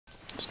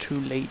it's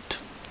too late.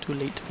 Too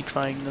late to be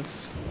trying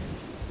this.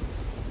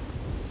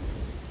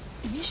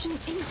 Mission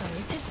info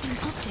has been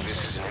updated.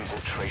 This is an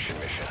infiltration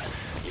mission.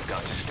 You've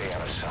got to stay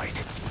out of sight.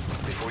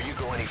 Before you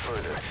go any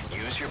further,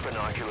 use your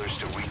binoculars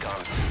to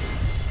recon.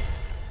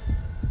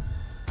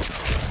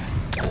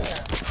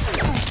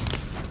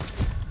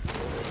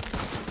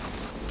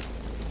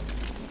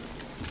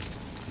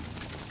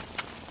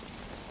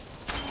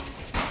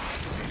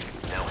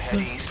 It's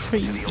a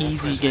pretty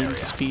easy game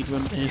to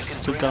speedrun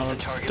if the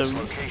guards don't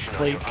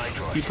like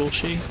the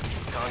bullshit.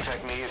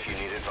 Contact me if you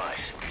need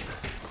advice.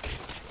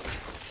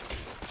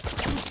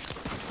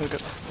 Okay.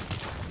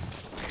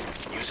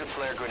 Use a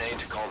flare grenade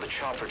to call the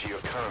chopper to your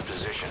current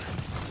position.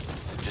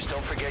 Just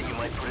don't forget you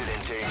might put it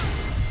into...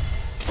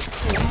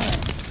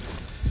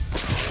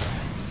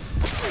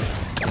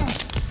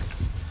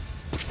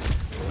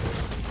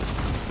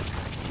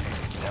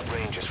 That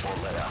brain just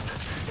won't let up.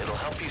 It'll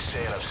help you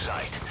stay out of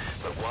sight,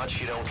 but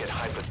watch you don't get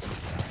hyper...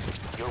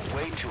 You're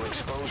way too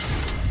exposed.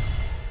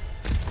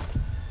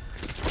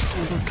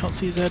 Oh, can't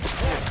see his head.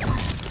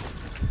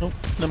 Nope,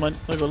 never mind,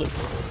 I got it.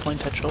 Blind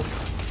headshot.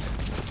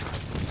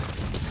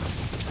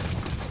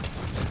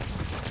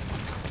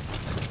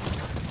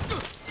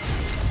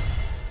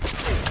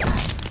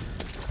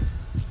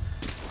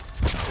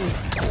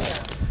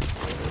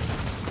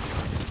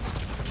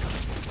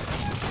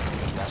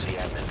 That's the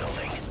admin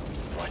building.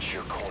 Watch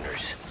your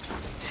corners.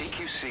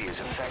 CQC is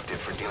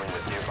effective for dealing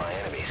with nearby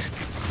enemies.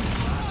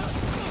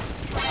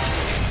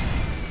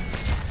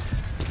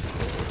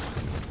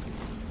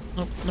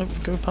 Nope, nope,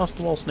 go past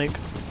the wall, Snake.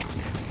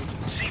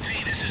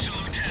 CP, this is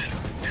Zulu 10.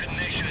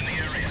 Detonation in the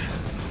area.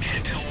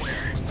 Can't tell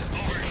where.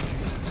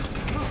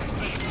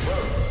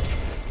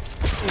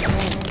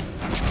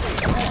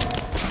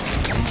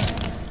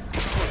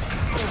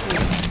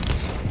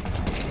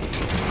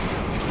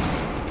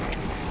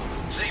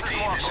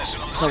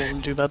 That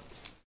wasn't too bad.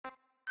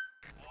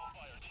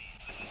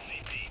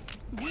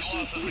 Mission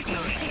info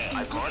has been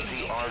I've marked the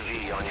updated. RV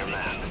on your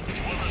map.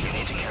 You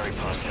need to carry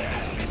past there.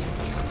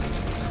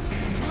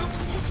 Map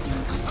has been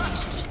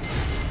updated.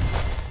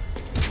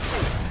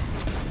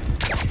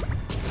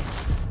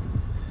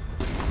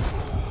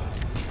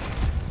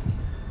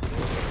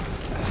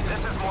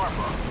 This is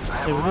Morpho. I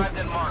have Hey, what? arrived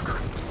at Marker.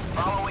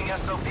 Following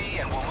SOP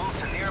and we'll move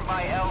to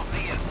nearby LZ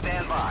and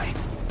stand by.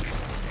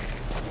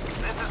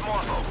 This is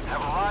Morpho.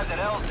 Have arrived at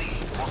LZ.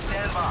 We'll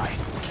stand by.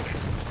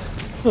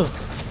 Huh.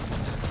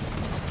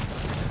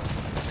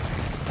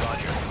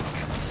 Roger.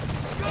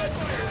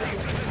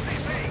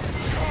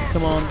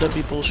 Come on, don't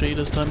be bullshit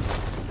this time.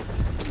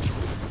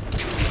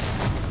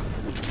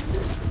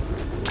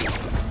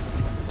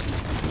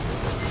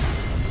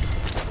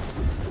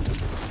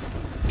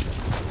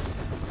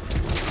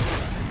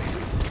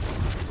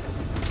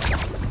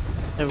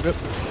 There we go. This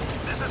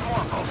is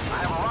Morpho. I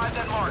have arrived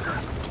at Marker.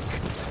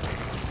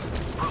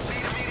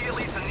 Proceed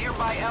immediately to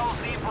nearby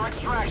LZ for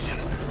extraction.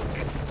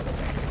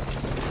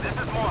 This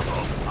is Morpho.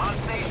 On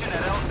station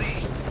at LZ.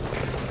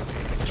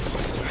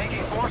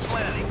 Making forced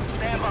landing.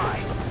 Stand by.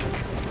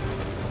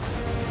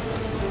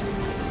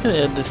 Gonna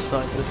end this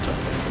side this time.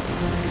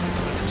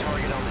 Put the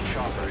target on the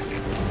chopper.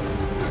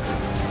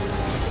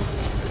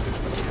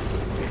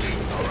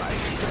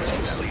 Alright.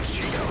 That leaves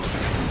Chico.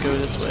 Go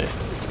this way.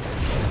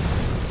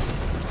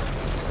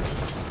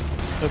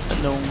 Hope that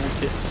no one will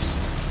see us.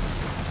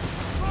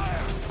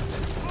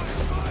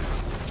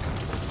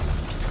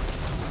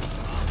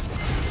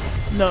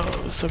 No,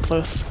 it was so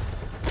close.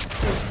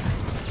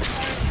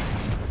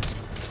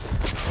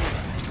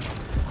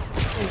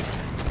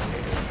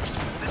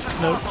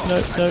 No, no,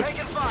 no,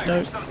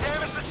 no. Some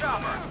damage to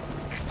chopper.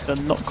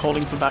 They're not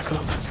calling for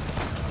backup.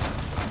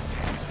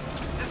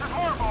 This is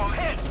Morpho. I'm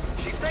hit.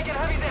 She's taking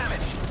heavy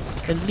damage.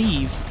 Then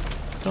leave.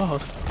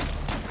 God.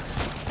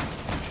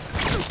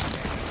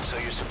 So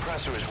your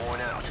suppressor is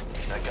worn out.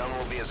 That gun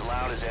will be as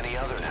loud as any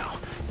other now.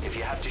 If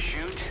you have to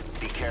shoot,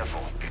 be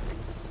careful.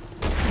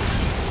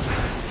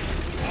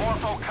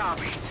 Morpho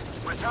copied.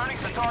 Returning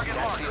to target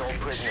marker. That's the old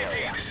prison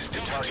area. The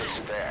target's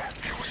there.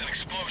 There was an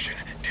explosion.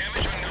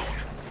 Damage unknown.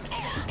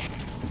 Over.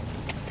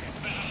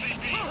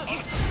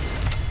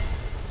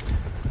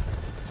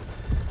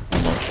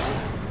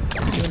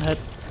 Keep you in head.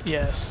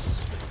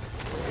 Yes.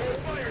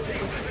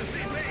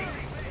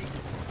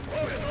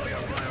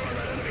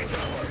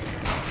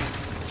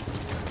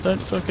 Don't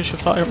focus your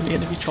fire on the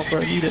enemy chopper,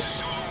 I need it.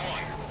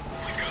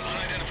 We've got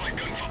unidentified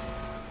gunfire.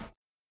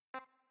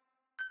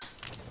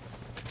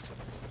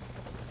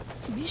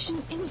 Mission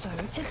info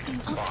has been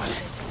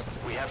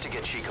updated. We have to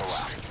get Chico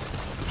out.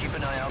 Keep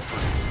an eye out for...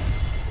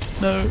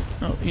 No,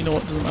 no, you know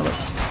what, doesn't matter.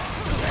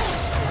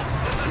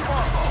 This is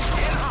Morpho.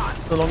 Get hot.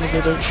 So long as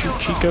they don't shoot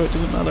Chico, it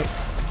doesn't matter.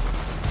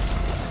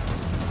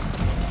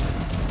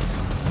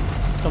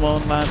 Come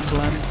on, land,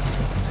 land.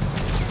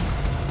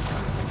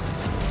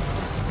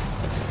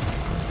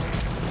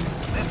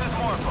 This is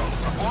Morpho.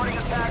 Aborting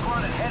attack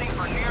run and heading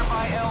for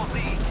nearby LZ.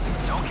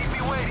 Don't keep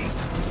me waiting.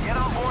 Get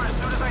on board as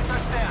soon as I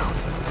touch down.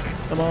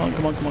 Come on,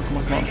 come on, come on, come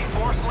on, come on. Making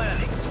forced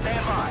landing.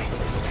 Stand by.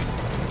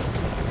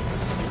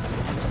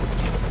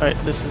 Alright,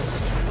 this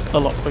is a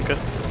lot quicker.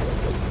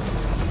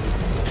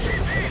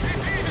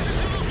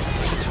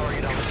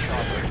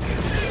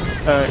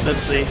 Alright,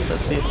 let's see.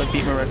 Let's see if I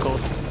beat my record.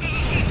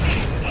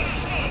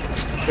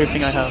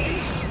 Hoping I have.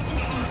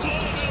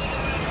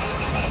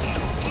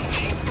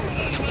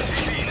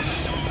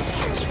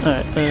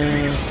 Alright,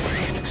 there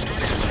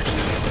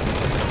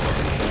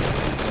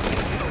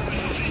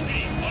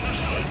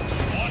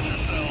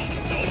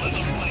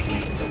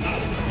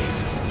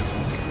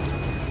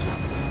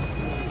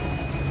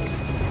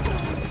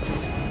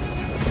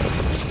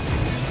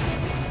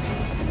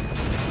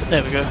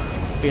we go.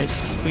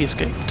 We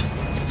escaped.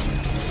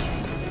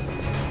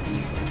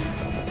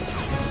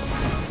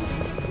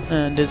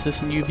 And is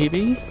this a new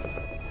PB?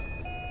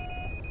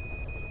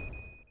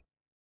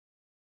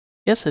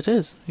 Yes, it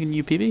is. A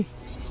new PB.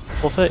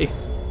 430.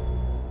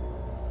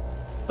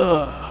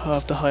 I'll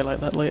have to highlight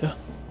that later.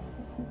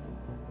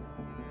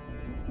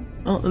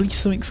 Well, at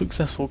least something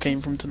successful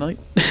came from tonight.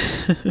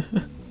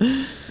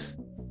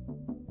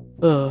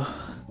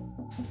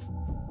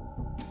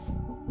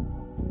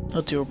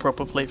 I'll do a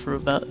proper playthrough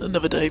of that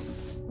another day.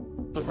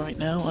 But right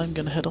now, I'm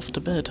gonna head off to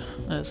bed,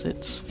 as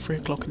it's 3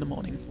 o'clock in the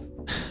morning.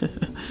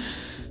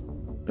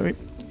 Alright.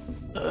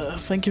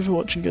 Thank you for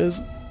watching,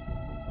 guys.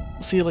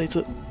 See you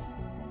later.